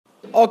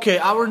Okay,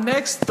 our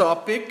next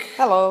topic.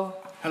 Hello.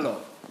 Hello.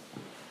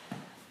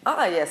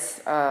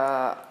 Yes.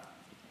 I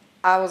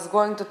was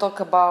going to talk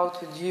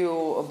with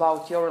you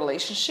about your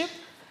relationship.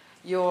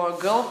 Your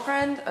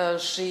girlfriend.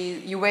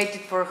 You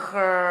waited for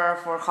her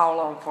for how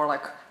long? For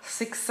like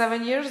 6,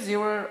 7 years.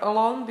 You were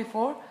alone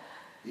before.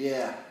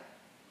 Yeah.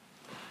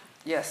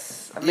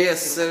 Yes. Amazing.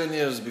 Yes, 7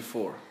 years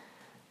before.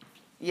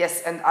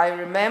 Yes, and I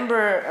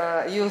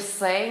remember you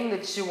saying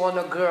that you want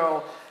a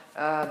girl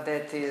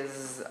that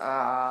has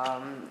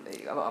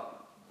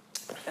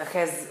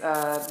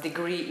a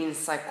degree in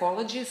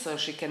psychology, so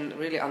she can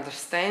really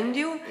understand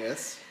you.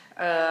 Yes.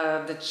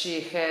 That she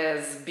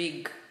has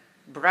big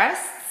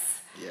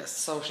breasts, Yes.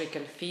 so she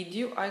can feed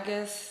you, I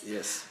guess.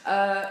 Yes.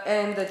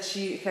 And that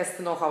she has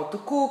to know how to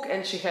cook,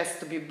 and she has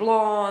to be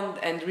blonde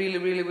and really,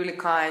 really, really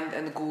kind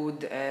and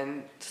good,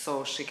 and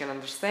so she can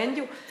understand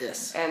you.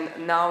 Yes. And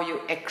now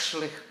you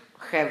actually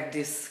have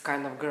this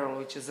kind of girl,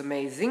 which is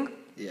amazing.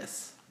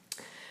 Yes.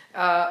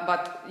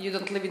 But you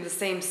don't live in the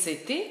same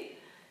city.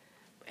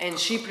 And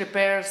she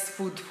prepares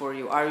food for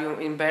you. Are you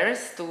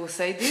embarrassed to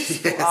say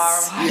this to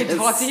our wide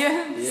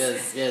audience?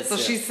 Yes, yes. So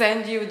she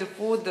sends you the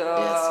food,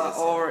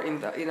 or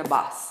in a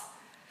bus.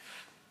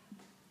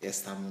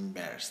 Yes, I'm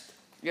embarrassed.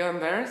 You're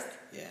embarrassed?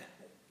 Yeah.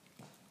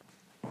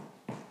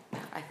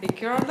 I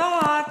think you're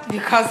not,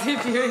 because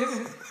if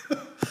you.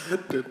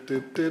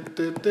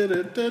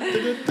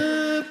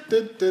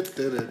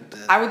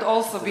 I would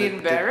also be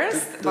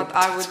embarrassed, but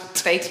I would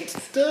take it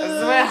as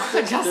well,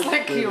 just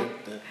like you.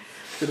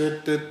 You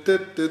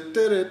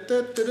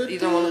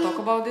don't want to talk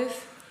about this?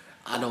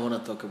 I don't want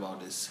to talk about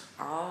this.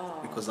 Oh.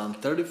 Because I'm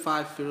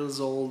 35 years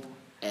old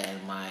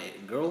and my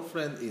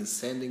girlfriend is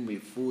sending me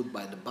food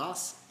by the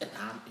bus and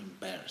I'm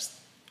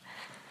embarrassed.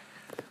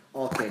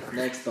 Okay,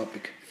 next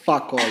topic.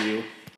 Fuck all you.